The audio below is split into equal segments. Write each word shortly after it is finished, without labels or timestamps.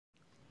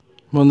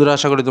বন্ধুরা,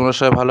 আশা করি তোমরা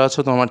সবাই ভালো আছো।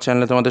 তোমার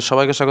চ্যানেলে তোমাদের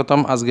সবাইকে স্বাগতম।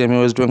 আজকে আমি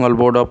West Bengal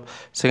board of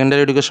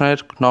secondary এডুকেশনের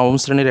নবম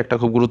শ্রেণীর একটা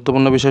খুব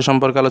গুরুত্বপূর্ণ বিষয়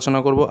সম্পর্কে আলোচনা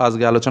করব।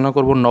 আজকে আলোচনা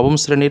করব নবম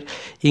শ্রেণীর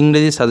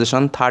ইংরেজি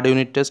সাজেশন থার্ড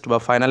ইউনিট টেস্ট বা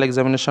ফাইনাল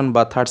এক্সামিনেশন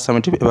বা থার্ড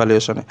সামেটিভ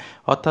এভালুয়েশনে,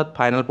 অর্থাৎ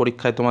ফাইনাল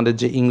পরীক্ষায় তোমাদের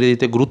যে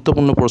ইংরেজিতে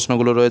গুরুত্বপূর্ণ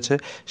প্রশ্নগুলো রয়েছে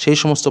সেই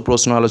সমস্ত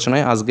প্রশ্ন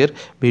আলোচনায় আজকের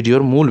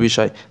ভিডিওর মূল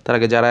বিষয়। তার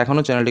আগে যারা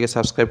এখনও চ্যানেলটিকে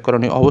সাবস্ক্রাইব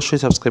করোনি অবশ্যই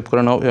সাবস্ক্রাইব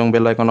করে নাও এবং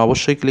বেল আইকন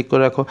অবশ্যই ক্লিক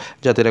করে রাখো,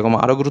 যাতে এরকম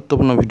আরও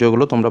গুরুত্বপূর্ণ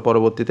ভিডিওগুলো তোমরা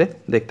পরবর্তীতে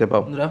দেখতে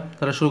পাও।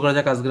 তাহলে শুরু করা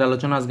যাক আজকের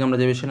আলোচনা। আজকে আমরা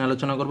যে বিষয় নিয়ে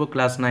আলোচনা করব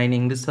class 9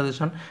 English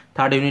suggestion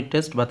third unit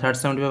test বা থার্ড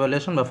সামেটিভ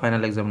এভালুয়েশন বা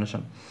ফাইনাল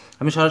এক্সামিনেশন।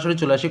 আমি সরাসরি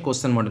চলে আসি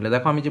কোশ্চেন মডেলে।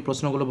 দেখো, আমি যে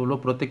প্রশ্নগুলো বলবো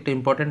প্রত্যেকটা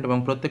ইম্পর্টেন্ট এবং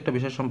প্রত্যেকটা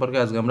বিষয় সম্পর্কে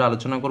আজকে আমরা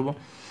আলোচনা করব।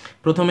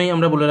 প্রথমেই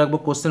আমরা বলে রাখবো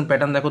কোশ্চেন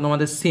প্যাটার্ন। দেখো,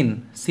 তোমাদের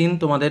সিন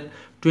তোমাদের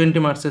 20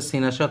 মার্কসের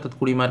সিন আসে, অর্থাৎ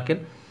 20 মার্কের।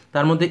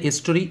 তার মধ্যে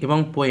স্টোরি এবং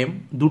পোয়েম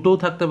দুটোও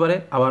থাকতে পারে,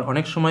 আবার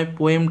অনেক সময়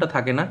পোয়েমটা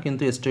থাকে না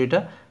কিন্তু স্টোরিটা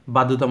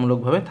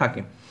বাধ্যতামূলকভাবে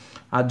থাকে।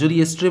 আর যদি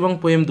স্টোরি এবং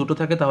পোয়েম দুটো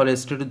থাকে তাহলে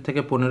স্টোরি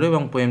থেকে 15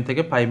 এবং পোয়েম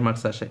থেকে 5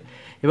 মার্কস আসে।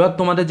 এবার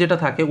তোমাদের যেটা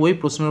থাকে ওই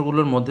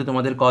প্রশ্নগুলোর মধ্যে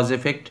তোমাদের cause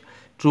effect,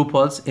 true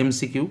false,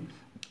 MCQ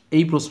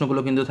এই প্রশ্নগুলো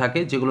কিন্তু থাকে,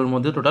 যেগুলোর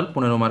মধ্যে টোটাল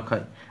 15 মার্ক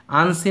হয়।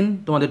 আনসিন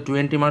তোমাদের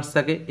 20 মার্কস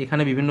থাকে।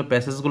 এখানে বিভিন্ন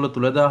প্যাসেজগুলো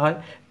তুলে দেওয়া হয়,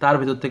 তার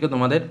ভিতর থেকে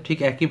তোমাদের ঠিক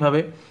একইভাবে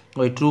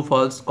ওই true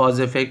false, cause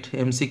effect,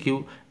 MCQ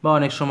বা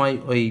অনেক সময়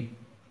ওই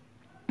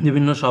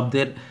বিভিন্ন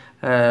শব্দের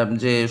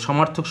যে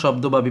সমার্থক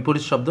শব্দ বা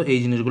বিপরীত শব্দ এই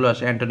জিনিসগুলো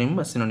আসে, অ্যান্টোনিম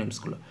বা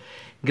সিনোনিমসগুলো।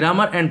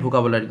 Grammar and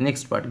vocabulary,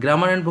 next part.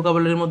 Grammar and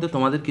ভোকাবুলারির মধ্যে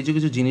তোমাদের কিছু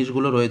কিছু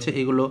জিনিসগুলো রয়েছে,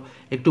 এগুলো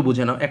একটু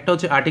বুঝে নাও। একটা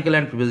হচ্ছে আর্টিকেল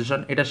অ্যান্ড প্রিপোজিশন,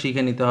 এটা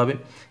শিখে নিতে হবে।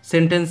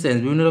 সেন্টেন্স চেঞ্জ,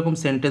 বিভিন্ন রকম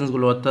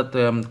সেন্টেন্সগুলো, অর্থাৎ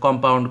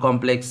কম্পাউন্ড,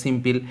 কমপ্লেক্স,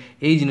 সিম্পল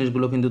এই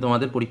জিনিসগুলো কিন্তু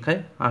তোমাদের পরীক্ষায়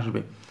আসবে।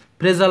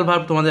 ফ্রেজাল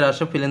ভার্ব তোমাদের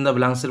আসে ফিল ইন দ্য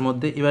ব্ল্যাঙ্কসের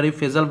মধ্যে। এবার এই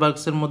ফ্রেজাল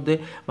ভার্বসের মধ্যে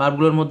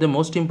ভার্বগুলোর মধ্যে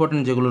মোস্ট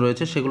ইম্পর্টেন্ট যেগুলো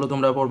রয়েছে সেগুলো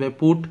তোমরা পড়বে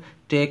পুট,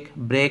 টেক,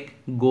 ব্রেক,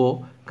 গো,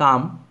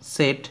 কাম,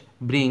 set,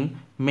 bring,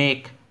 make,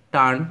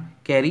 turn,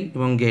 carry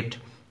এবং গেট।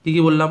 কী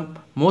কী বললাম?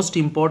 মোস্ট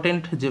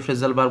ইম্পর্টেন্ট যে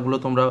ফ্রেজাল ভার্বগুলো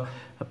তোমরা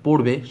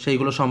পড়বে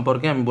সেইগুলো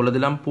সম্পর্কে আমি বলে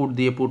দিলাম। পুট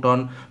দিয়ে পুট অন,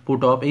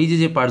 পুট অফ, এই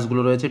যে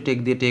পার্টসগুলো রয়েছে। টেক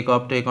দিয়ে take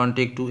off, take on,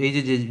 take to, এই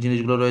যে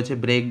জিনিসগুলো রয়েছে।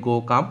 ব্রেক, গো,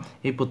 কাম,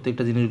 এই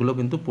প্রত্যেকটা জিনিসগুলো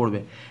কিন্তু পড়বে।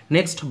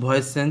 Next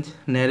voice change,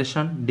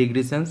 narration,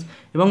 degree sense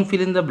এবং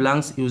fill in the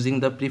blanks using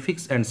the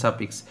prefix and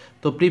suffix.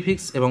 তো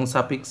প্রিফিক্স এবং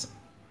সাফিক্স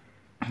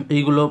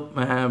এইগুলো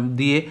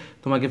দিয়ে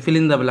তোমাকে ফিল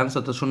ইন দ্য ব্ল্যাঙ্কস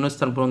অর্থাৎ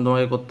শূন্যস্থান পূরণ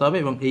তোমাকে করতে হবে।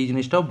 এবং এই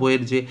জিনিসটাও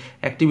বইয়ের যে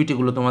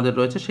অ্যাক্টিভিটিগুলো তোমাদের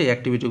রয়েছে সেই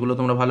অ্যাক্টিভিটিগুলো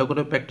তোমরা ভালো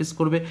করে প্র্যাকটিস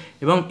করবে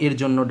এবং এর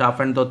জন্য ডাফ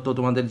অ্যান্ড দত্ত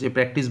তোমাদের যে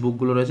প্র্যাকটিস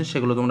বুকগুলো রয়েছে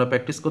সেগুলো তোমরা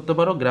প্র্যাকটিস করতে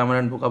পারো গ্রামার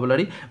অ্যান্ড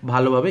ভোকাবুলারি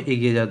ভালোভাবে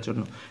এগিয়ে যাওয়ার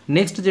জন্য।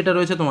 নেক্সট যেটা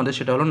রয়েছে তোমাদের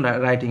সেটা হলো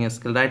রাইটিং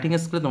স্কিল। রাইটিং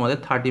স্কিলে তোমাদের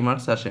 30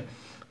 মার্কস আসে।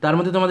 তার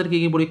মধ্যে তোমাদের কী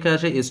কী পরীক্ষা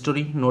আসে?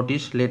 Story,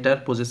 notice, letter,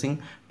 processing,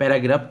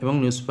 paragraph এবং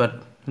নিউজ পেপার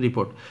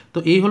রিপোর্ট। তো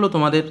এই হলো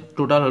তোমাদের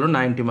টোটাল হলো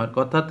 90 মার্ক,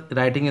 অর্থাৎ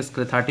writing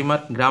স্কিলে 30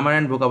 mark, grammar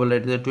and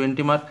ভোকাবুলারিতে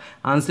 20 mark,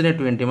 আনসিনে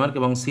 20 mark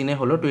এবং সিনে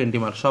হলো 20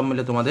 মার্ক। সব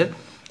মিলে তোমাদের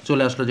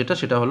চলে আসলো যেটা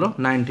সেটা হলো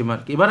 90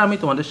 মার্ক। এবার আমি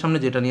তোমাদের সামনে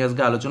যেটা নিয়ে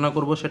আজকে আলোচনা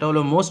করব সেটা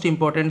হলো মোস্ট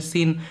ইম্পর্টেন্ট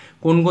সিন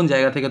কোন কোন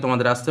জায়গা থেকে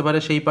তোমাদের আসতে পারে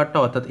সেই পার্টটা,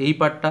 অর্থাৎ এই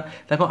পার্টটা।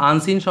 দেখো,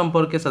 আনসিন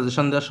সম্পর্কে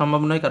সাজেশন দেওয়া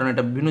সম্ভব নয়, কারণ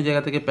এটা বিভিন্ন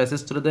জায়গা থেকে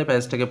প্যাসেজ তুলে দেয়,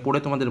 প্যাসেজটাকে পড়ে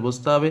তোমাদের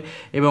বুঝতে হবে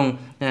এবং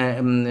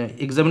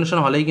এক্সামিনেশন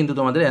হলেই কিন্তু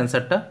তোমাদের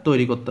অ্যান্সারটা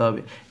তৈরি করতে হবে।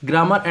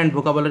 গ্রামার অ্যান্ড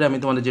ভোকাবুলারি আমি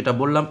তোমাদের যেটা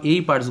বললাম এই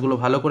পার্টসগুলো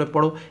ভালো করে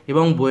পড়ো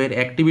এবং বইয়ের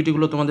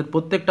অ্যাক্টিভিটিগুলো তোমাদের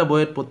প্রত্যেকটা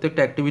বইয়ের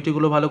প্রত্যেকটা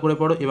অ্যাক্টিভিটিগুলো ভালো করে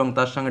পড়ো এবং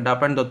তার সঙ্গে ডাফ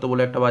অ্যান্ড দত্ত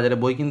বলে একটা বাজারে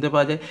বই কিনতে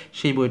পাওয়া যায়,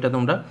 সেই বইটা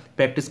তোমরা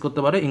প্র্যাকটিস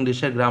করতে পারো।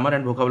 ইংলিশের গ্রামার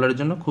অ্যান্ড ভোকাবুলারির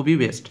জন্য খুবই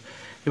বেস্ট।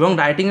 এবং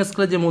রাইটিং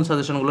স্কিলের যে মূল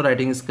সাজেশনগুলো,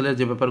 রাইটিং স্কিলের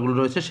যে ব্যাপারগুলো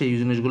রয়েছে সেই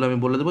জিনিসগুলো আমি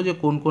বলে দেবো যে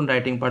কোন কোন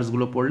রাইটিং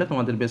পার্টসগুলো পড়লে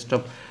তোমাদের বেস্ট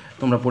অফ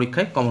তোমরা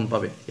পরীক্ষায় কমন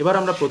পাবে। এবার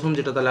আমরা প্রথম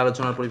যেটা তাহলে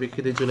আলোচনার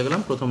পরিপ্রেক্ষিতে চলে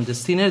গেলাম, প্রথম যে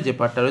সিনের যে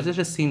পার্টটা রয়েছে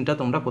সেই সিনটা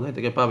তোমরা কোথায়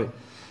থেকে পাবে।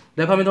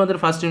 দেখো, আমি তোমাদের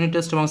ফার্স্ট ইউনিট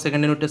টেস্ট এবং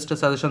সেকেন্ড ইউনিট টেস্টের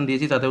সাজেশন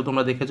দিয়েছি, তাতেও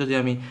তোমরা দেখেছো যে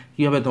আমি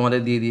কীভাবে তোমাদের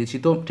দিয়ে দিয়েছি।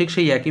 তো ঠিক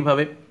সেই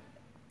একইভাবে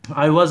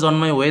I was on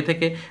my way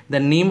থেকে the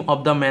name of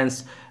the man's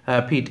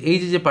fit, এই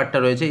যে পার্টটা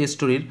রয়েছে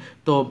স্টোরির,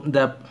 তো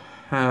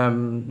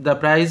দ্য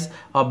প্রাইজ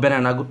অফ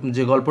ব্যানানা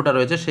যে গল্পটা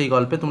রয়েছে সেই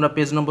গল্পে তোমরা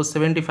পেজ নম্বর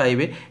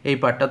 75-এ এই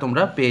পার্টটা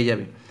তোমরা পেয়ে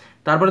যাবে।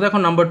 তারপরে দেখো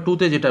নাম্বার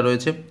 2-তে যেটা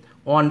রয়েছে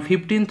on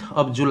 15th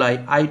of July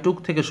I took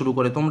থেকে শুরু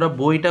করে তোমরা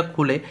বইটা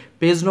খুলে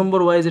পেজ নম্বর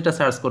ওয়াইজ এটা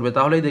সার্চ করবে,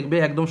 তাহলেই দেখবে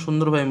একদম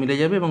সুন্দরভাবে মিলে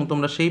যাবে এবং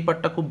তোমরা সেই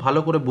পার্টটা খুব ভালো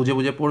করে বুঝে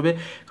বুঝে পড়বে,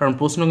 কারণ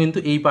প্রশ্ন কিন্তু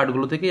এই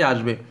পার্টগুলো থেকেই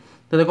আসবে।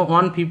 তো দেখো,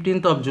 on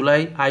 15th of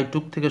July I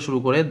took থেকে শুরু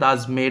করে দাজ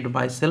made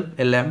my self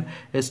A lamp,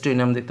 story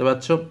নাম দেখতে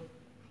পাচ্ছ।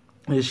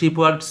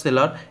 শিপওয়ার্ক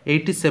সেলার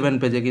 87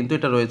 পেজে কিন্তু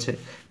এটা রয়েছে।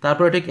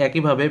 তারপরে ঠিক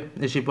একইভাবে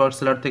শিপওয়ার্ক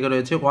সেলার থেকে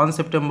রয়েছে 1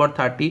 September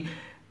 30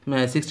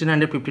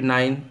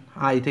 1659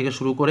 আই থেকে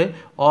শুরু করে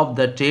of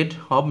the trade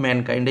of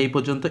mankind এই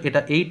পর্যন্ত এটা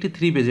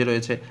 83 পেজে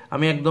রয়েছে।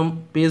 আমি একদম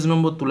পেজ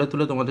নম্বর তুলে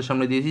তুলে তোমাদের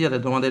সামনে দিয়েছি যাতে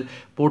তোমাদের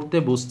পড়তে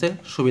বুঝতে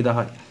সুবিধা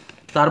হয়।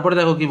 তারপরে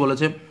দেখো কি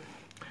বলেছে,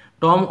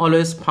 Tom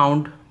always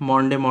found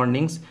Monday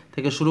mornings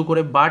থেকে শুরু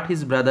করে but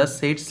his brother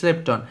set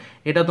slept on,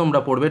 এটা তোমরা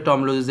পড়বে। টম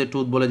লুজেস এ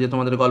টুথ বলে যে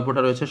তোমাদের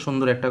গল্পটা রয়েছে,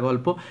 সুন্দর একটা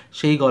গল্প,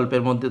 সেই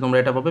গল্পের মধ্যে তোমরা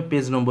এটা পাবে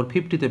পেজ নম্বর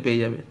 50-তে পেয়ে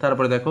যাবে।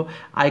 তারপরে দেখো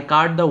I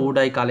cut the wood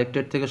I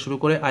collected থেকে শুরু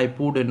করে I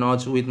পুড A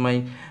notch with my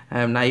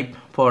knife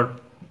for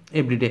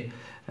everyday,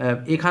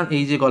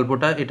 এই যে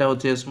গল্পটা এটা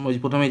হচ্ছে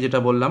প্রথমেই যেটা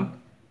বললাম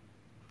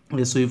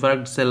সুইপার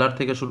সেলার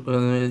থেকে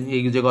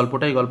এই যে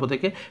গল্পটা, এই গল্প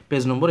থেকে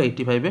পেজ নম্বর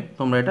 85-এ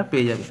তোমরা এটা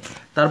পেয়ে যাবে।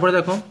 তারপরে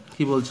দেখো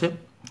কি বলছে,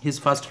 হিজ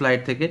ফার্স্ট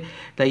ফ্লাইট থেকে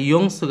the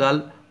Young's girl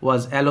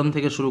was alone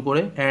থেকে শুরু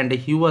করে and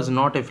he was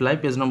not a fly,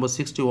 page নম্বর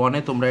 61-এ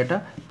তোমরা এটা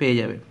পেয়ে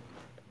যাবে।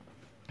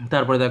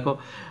 তারপরে দেখো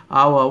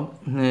আও আও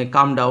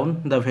কাম down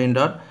the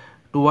vendor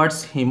towards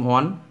him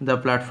on the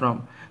platform,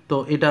 তো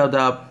এটা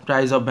দ্য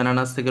প্রাইস অফ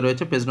ব্যানানাস থেকে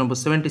রয়েছে, পেজ নম্বর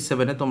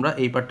 77-এ তোমরা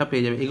এই পার্টটা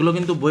পেয়ে যাবে। এগুলো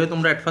কিন্তু বইয়ে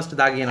তোমরা অ্যাট ফার্স্ট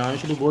দাগিয়ে নাও, আমি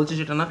শুধু বলছি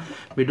সেটা না,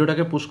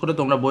 ভিডিওটাকে পুশ করে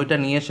তোমরা বইটা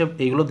নিয়ে এসে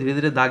এইগুলো ধীরে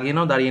ধীরে দাগিয়ে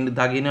নাও,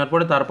 দাগিয়ে নেওয়ার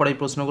পরে তারপরে এই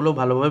প্রশ্নগুলো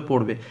ভালোভাবে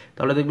পড়বে,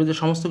 তাহলে দেখবে যে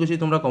সমস্ত কিছুই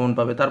তোমরা কমন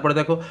পাবে। তারপরে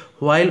দেখো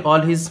while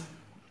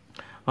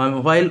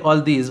all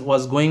this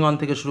was going on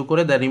থেকে শুরু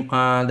করে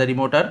দ্য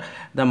রিমোটার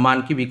দ্য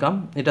মানকি বিকাম,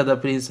 এটা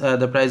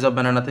দ্য প্রাইস অফ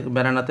ব্যানানা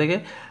থেকে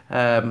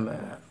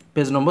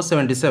পেজ নম্বর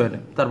 77-এ।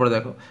 তারপরে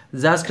দেখো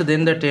just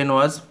then the train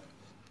was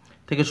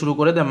থেকে শুরু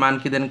করে the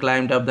monkey then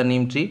climbed up the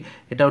নিম ট্রি,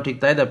 এটাও ঠিক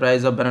তাই, দ্য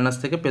প্রাইস অফ ব্যানানাস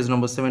থেকে পেজ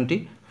নম্বর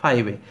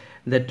 75-এ।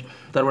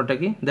 তারপরটা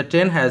কি, the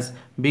train has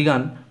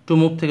began to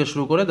move থেকে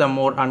শুরু করে দ্য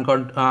মোর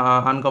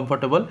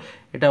আনকমফোর্টেবল,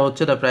 এটা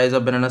হচ্ছে দ্য প্রাইস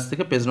অফ ব্যানানাস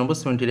থেকে পেজ নম্বর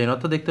 79।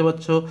 অর্থাৎ দেখতে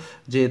পাচ্ছ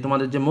যে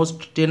তোমাদের যে মোস্ট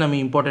 10 আমি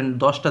ইম্পর্টেন্ট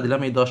 10টা দিলাম,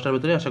 এই 10টার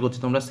ভিতরে আশা করছি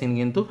তোমরা সিন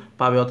কিন্তু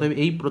পাবে। অতএব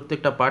এই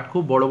প্রত্যেকটা পার্ট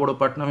খুব বড় বড়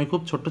পার্ট না, আমি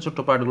খুব ছোট্ট ছোট্ট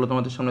পার্টগুলো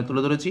তোমাদের সামনে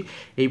তুলে ধরেছি,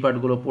 এই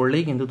পার্টগুলো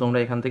পড়লেই কিন্তু তোমরা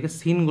এখান থেকে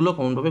সিনগুলো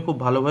কোনভাবে খুব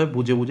ভালোভাবে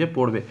বুঝে বুঝে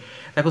পড়বে।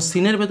 দেখো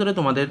সিনের ভেতরে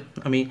তোমাদের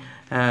আমি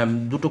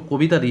দুটো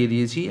কবিতা দিয়ে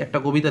দিয়েছি, একটা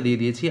কবিতা দিয়ে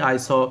দিয়েছি I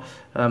saw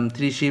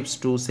 3 ships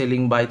two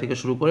sailing by থেকে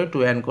শুরু করে টু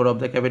অ্যানকর অফ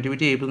দ্য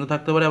ক্যাপিটিভিটি, এই পর্যন্ত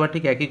থাকতে পারে। আবার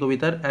ঠিক একই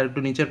কবিতার আর একটু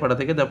নিচের পাড়া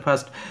থেকে the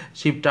first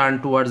ship turn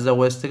towards the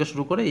West থেকে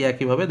শুরু করে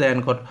একইভাবে দ্য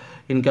অ্যানকর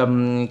ইনকাম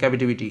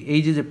ক্যাপিটিভিটি,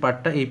 এই যে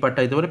পার্টটা, এই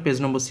পার্টটা দিতে পারে পেজ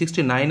নম্বর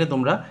 69-এ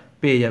তোমরা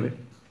পেয়ে যাবে।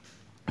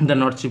 দ্য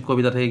নর্থ শিপ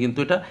কবিতা থেকে কিন্তু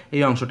এটা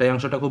এই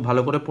অংশটা খুব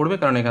ভালো করে পড়বে,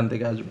 কারণ এখান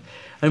থেকে আসবে।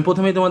 আমি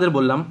প্রথমেই তোমাদের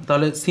বললাম,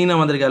 তাহলে সিন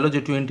আমাদের গেল যে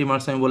 20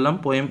 মার্কস আমি বললাম,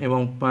 পোয়েম এবং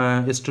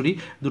স্টোরি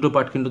দুটো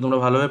পার্ট কিন্তু তোমরা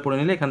ভালোভাবে পড়ে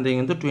নিলে এখান থেকে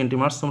কিন্তু 20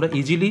 মার্কস তোমরা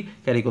ইজিলি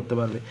ক্যারি করতে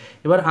পারবে।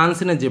 এবার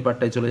আনসিনের যে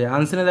পার্টটাই চলে যায়,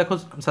 আনসিনে দেখো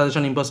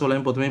সাজেশন ইম্পসিবল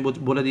আমি প্রথমেই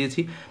বলে দিয়েছি,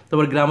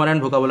 তারপর গ্রামার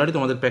অ্যান্ড ভোকাবুলারি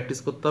তোমাদের প্র্যাকটিস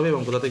করতে হবে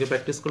এবং কোথা থেকে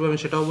প্র্যাকটিস করবে আমি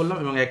সেটাও বললাম,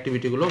 এবং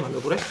অ্যাক্টিভিটিগুলো ভালো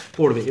করে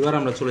পড়বে। এবার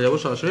আমরা চলে যাবো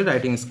সরাসরি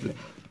রাইটিং স্কিলে।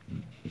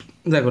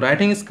 দেখো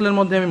রাইটিং স্কিলের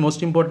মধ্যে আমি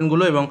মোস্ট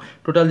ইম্পর্টেন্টগুলো এবং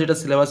টোটাল যেটা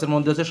সিলেবাসের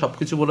মধ্যে আছে সব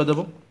কিছু বলে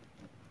দেবো।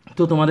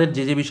 তো তোমাদের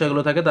যে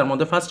বিষয়গুলো থাকে তার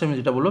মধ্যে ফার্স্ট আমি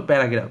যেটা বলবো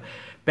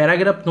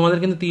প্যারাগ্রাফ তোমাদের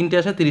কিন্তু 3টে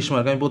আসে 30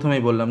 মার্ক, আমি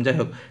প্রথমেই বললাম। যাই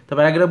হোক, তো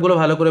প্যারাগ্রাফগুলো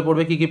ভালো করে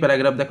পড়বে। কী কী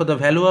প্যারাগ্রাফ দেখো, the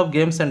value of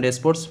games and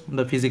sports,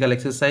 the physical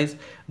exercise,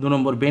 2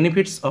 number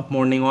benefits of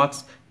morning walks,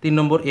 3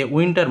 number a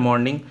winter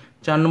morning,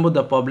 4 number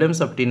the problems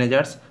of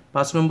teenagers,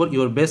 5 number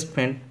your best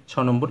friend,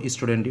 6 number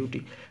student duty.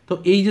 তো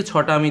এই যে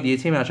 6টা আমি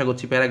দিয়েছি, আমি আশা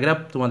করছি paragraph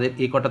তোমাদের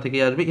এই কটা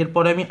থেকেই আসবে।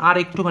 এরপরে আমি আর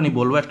একটুখানি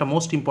বলবো, একটা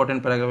মোস্ট ইম্পর্টেন্ট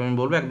প্যারাগ্রাফ আমি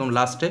বলবো একদম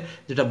লাস্টে,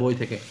 যেটা বই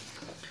থেকে।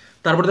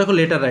 তারপরে দেখো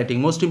লেটার রাইটিং,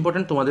 মোস্ট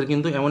ইম্পর্টেন্ট তোমাদের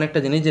কিন্তু এমন একটা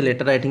জিনিস যে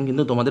লেটার রাইটিং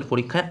কিন্তু তোমাদের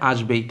পরীক্ষায়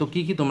আসবেই। তো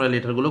কী কী তোমরা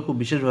লেটারগুলো খুব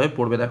বিশেষভাবে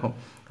পড়বে দেখো,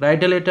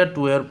 write a letter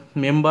to year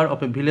member of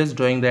a village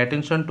drawing the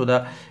attention to the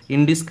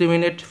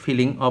indiscriminate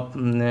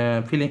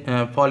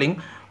falling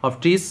of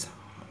trees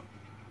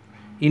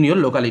in your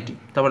locality.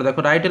 তারপরে দেখো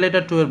write a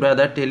letter to year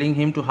brother telling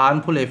him to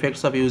harmful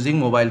effects of using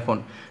mobile phone.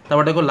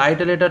 তারপর দেখো write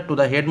a letter to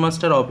the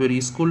headmaster of your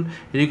school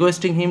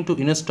requesting him to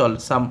install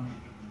some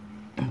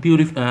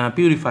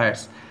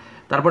purifiers.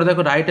 তারপরে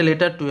দেখো write a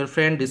letter to your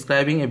friend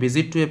describing a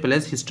visit to a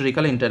place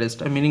historical interest.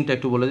 মিনিংটা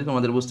একটু বলে দিই,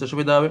 তোমাদের বুঝতে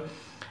সুবিধা হবে।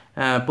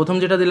 প্রথম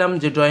যেটা দিলাম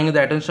যে drawing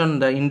the attention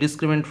the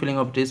indiscriminate feeling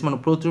of trees, মানে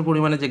প্রচুর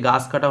পরিমাণে যে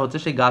গাছ কাটা হচ্ছে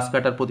সেই গাছ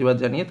কাটার প্রতিবাদ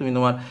জানিয়ে তুমি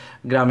তোমার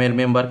গ্রামের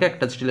মেম্বারকে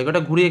একটা চিঠি লেখো।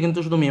 এটা ঘুরিয়ে কিন্তু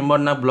শুধু মেম্বার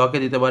না, ব্লকে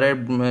দিতে পারে,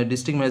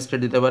 ডিস্ট্রিক্ট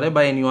ম্যাজিস্ট্রেট দিতে পারে,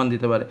 বা এনিওয়ান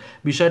দিতে পারে।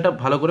 বিষয়টা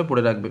ভালো করে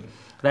পড়ে রাখবে।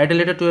 Write a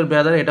letter to year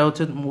brother, এটা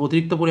হচ্ছে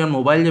অতিরিক্ত পরিমাণ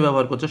মোবাইল যে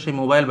ব্যবহার করছো সেই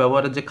মোবাইল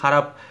ব্যবহারের যে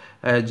খারাপ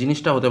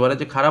জিনিসটা হতে পারে,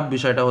 যে খারাপ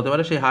বিষয়টা হতে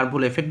পারে, সেই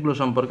হার্মফুল এফেক্টগুলো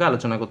সম্পর্কে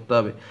আলোচনা করতে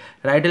হবে।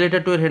 রাইট এ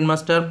লেটার টু এর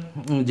হেডমাস্টার,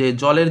 যে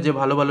জলের যে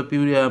ভালো ভালো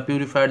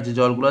পিউরিফায়ার যে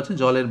জলগুলো আছে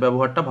জলের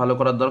ব্যবহারটা ভালো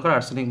করার দরকার,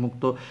 আর্সেনিক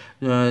মুক্ত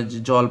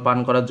জল পান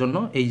করার জন্য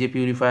এই যে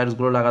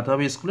পিউরিফায়ার্সগুলো লাগাতে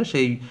হবে স্কুলে,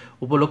 সেই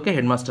উপলক্ষে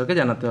হেডমাস্টারকে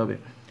জানাতে হবে।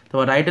 তো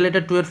রাইট এ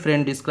লেটার টু এর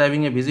friend describing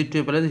a visit to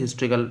a place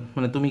historical,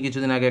 মানে তুমি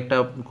কিছুদিন আগে একটা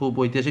খুব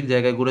ঐতিহাসিক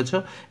জায়গায় ঘুরেছো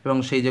এবং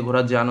সেই যে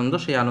ঘোরার যে আনন্দ,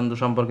 সেই আনন্দ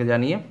সম্পর্কে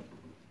জানিয়ে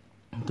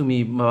তুমি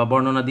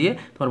বর্ণনা দিয়ে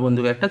তোমার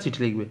বন্ধুকে একটা চিঠি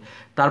লিখবে।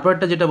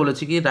 তারপরটা যেটা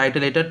বলেছি কি, write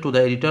a letter to the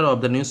editor of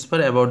the news paper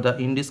about the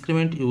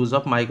indiscriminate use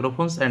of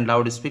মাইক্রোফোনস and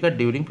loud speaker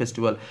during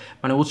festival.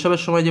 মানে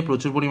উৎসবের সময় যে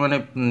প্রচুর পরিমাণে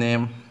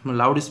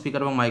লাউড স্পিকার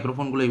এবং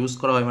মাইক্রোফোনগুলো ইউজ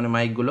করা হয়, মানে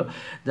মাইকগুলো,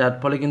 যার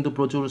ফলে কিন্তু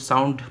প্রচুর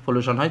সাউন্ড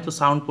পলিউশন হয়। তো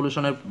সাউন্ড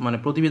পলিউশনের মানে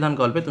প্রতিবিধান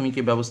কল্পে তুমি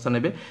কী ব্যবস্থা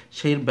নেবে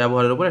সেই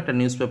ব্যবহারের উপর একটা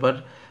নিউজ পেপার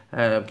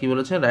কী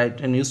বলেছে, right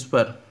news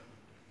paper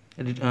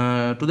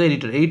to the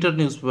editor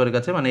news পেপারের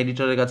কাছে, মানে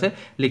এডিটরের কাছে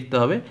লিখতে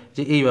হবে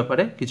যে এই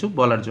ব্যাপারে কিছু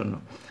বলার জন্য।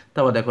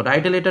 তারপর দেখো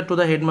write a letter to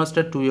the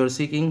headmaster two year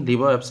seeking leave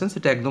of absence,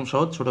 এটা একদম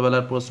সহজ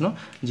ছোটোবেলার প্রশ্ন,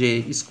 যে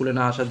স্কুলে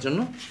না আসার জন্য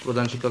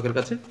প্রধান শিক্ষকের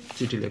কাছে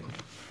চিঠি লেখো।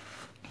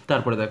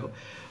 তারপরে দেখো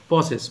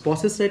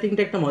প্রসেস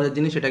রাইটিংটা একটা মজার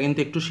জিনিস, এটা কিন্তু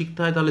একটু শিখতে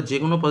হয়, তাহলে যে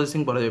কোনো প্রসেসিং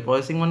করা যাবে।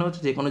 প্রসেসিং মানে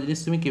হচ্ছে যে কোনো জিনিস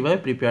তুমি কীভাবে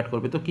প্রিপেয়ার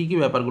করবে। তো কী কী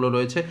ব্যাপারগুলো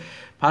রয়েছে,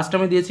 ফার্স্ট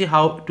আমি দিয়েছি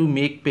হাউ টু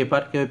মেক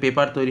পেপার, কীভাবে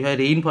পেপার তৈরি হয়,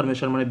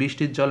 রেইনফরমেশন মানে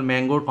বৃষ্টির জল,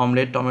 ম্যাঙ্গোর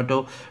অমলেট,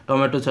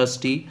 টমেটো সস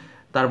টি,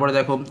 তারপরে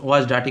দেখো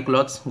wash dirty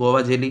clothes,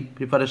 Goa jelly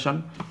preparation,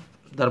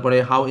 তারপরে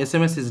how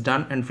SMS is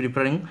done and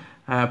preparing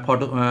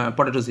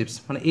potato chips.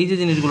 মানে এই যে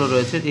জিনিসগুলো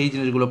রয়েছে, এই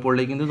জিনিসগুলো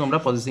পড়লেই কিন্তু তোমরা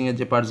প্রসেসিংয়ের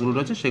যে পার্টসগুলো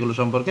রয়েছে সেগুলো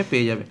সম্পর্কে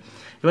পেয়ে যাবে।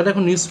 এবার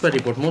দেখো news paper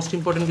report, most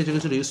important কিছু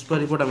কিছু নিউজ পেপার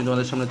রিপোর্ট আমি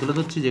তোমাদের সামনে তুলে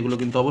ধরছি, যেগুলো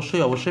কিন্তু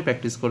অবশ্যই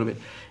প্র্যাকটিস করবে।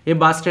 এ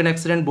bus train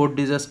accident, boat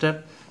disaster,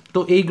 তো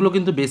এইগুলো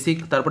কিন্তু বেসিক।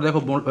 তারপরে দেখো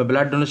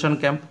blood donation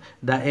camp,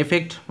 the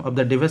effect of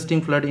the ডিভাস্টিং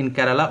flood in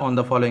Kerala on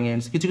the following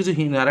ends. কিছু কিছু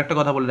আর একটা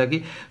কথা বলে রাখি,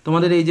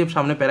 তোমাদের এই যে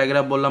সামনে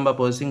প্যারাগ্রাফ বললাম বা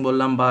প্রসেসিং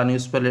বললাম বা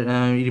নিউজ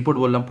রিপোর্ট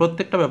বললাম,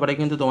 প্রত্যেকটা ব্যাপারে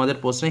কিন্তু তোমাদের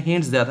প্রশ্নে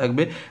হিন্টস দেওয়া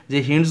থাকবে, যে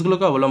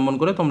হিন্টসগুলোকে অবলম্বন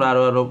করে তোমরা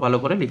আরও ভালো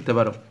করে লিখতে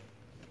পারো।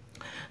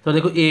 তো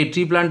দেখো এ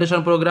ট্রি প্লান্টেশন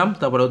প্রোগ্রাম,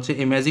 তারপরে হচ্ছে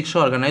a magic show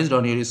organised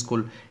on your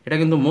school, এটা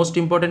কিন্তু most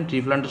important. Tree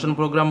plantation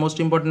programme most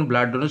important,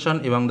 blood donation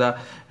এবং দ্য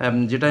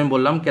যেটা আমি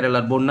বললাম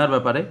কেরালার বন্যার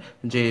ব্যাপারে,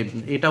 যে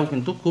এটাও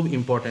কিন্তু খুব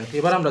ইম্পর্টেন্ট।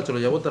 এবার আমরা চলে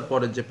যাবো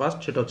তারপরের যে পার্ট,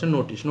 সেটা হচ্ছে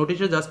নোটিশ।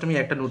 নোটিশে জাস্ট আমি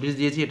একটা নোটিশ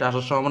দিয়েছি, এটা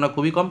আসার সম্ভাবনা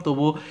খুবই কম,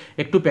 তবুও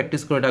একটু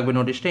প্র্যাকটিস করে রাখবে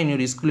নোটিশটা। In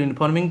your school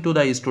informing to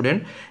the student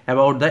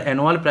about the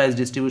annual prize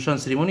distribution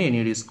ceremony in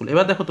your school.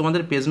 এবার দেখো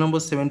তোমাদের পেজ নম্বর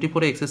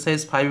 74 এক্সারসাইজ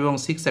 5 এবং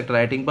 6 একটা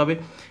রাইটিং পাবে,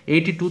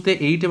 82-তে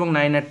 8 এবং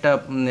 9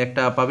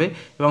 একটা পাবে,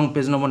 এবং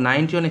পেজ নম্বর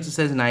 91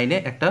 এক্সারসাইজ 9-এ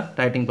একটা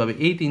রাইটিং পাবে।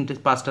 এই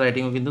 5টা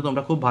রাইটিংও কিন্তু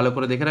তোমরা খুব ভালো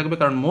করে দেখে রাখবে,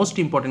 কারণ মোস্ট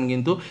ইম্পর্টেন্ট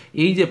কিন্তু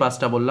এই যে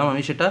 5টা বললাম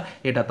আমি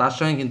এটা তার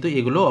সঙ্গে কিন্তু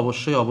এগুলো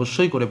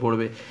অবশ্যই করে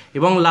পড়বে।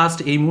 এবং লাস্ট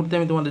এই মুহূর্তে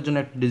আমি তোমাদের জন্য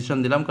একটা ডিসিশন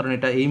দিলাম, কারণ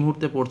এটা এই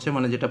মুহূর্তে পড়ছে,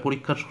 মানে যেটা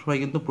পরীক্ষার সময়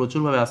কিন্তু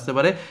প্রচুরভাবে আসতে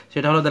পারে,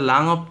 সেটা হলো the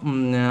lung of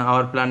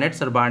our planets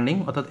R burning,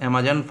 অর্থাৎ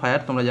অ্যামাজন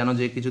ফায়ার। তোমরা জানো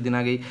যে কিছুদিন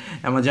আগেই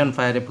অ্যামাজন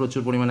ফায়ারে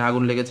প্রচুর পরিমাণে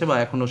আগুন লেগেছে বা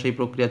এখনও সেই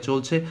প্রক্রিয়া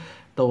চলছে।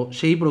 তো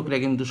সেই প্রক্রিয়া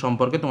কিন্তু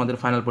সম্পর্কে তোমাদের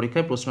ফাইনাল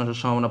পরীক্ষায় প্রশ্ন আসার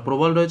সম্ভাবনা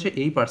প্রবল রয়েছে।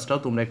 এই পার্টসটাও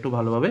তোমরা একটু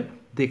ভালোভাবে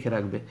দেখে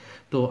রাখবে।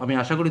 তো আমি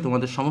আশা করি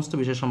তোমাদের সমস্ত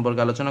বিষয়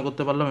সম্পর্কে আলোচনা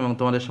করতে পারলাম, এবং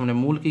তোমাদের সামনে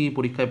মূল কী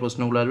পরীক্ষায়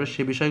প্রশ্নগুলো আসবে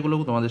সে বিষয়গুলো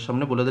তোমাদের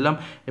সামনে বলে দিলাম।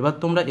 এবার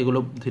তোমরা এগুলো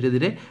ধীরে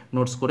ধীরে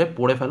নোটস করে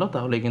পড়ে ফেলো,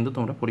 তাহলে কিন্তু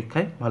তোমরা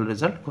পরীক্ষায় ভালো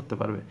রেজাল্ট করতে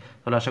পারবে।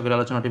 তাহলে আশা করি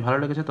আলোচনাটি ভালো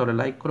লেগেছে, তাহলে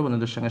লাইক করো,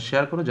 বন্ধুদের সঙ্গে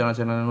শেয়ার করো, যারা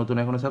চ্যানেলে নতুন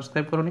এখনও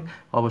সাবস্ক্রাইব করোনি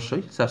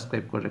অবশ্যই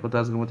সাবস্ক্রাইব করে রেখো। তো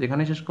আজকের মতো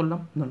এখানেই শেষ করলাম,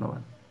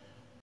 ধন্যবাদ।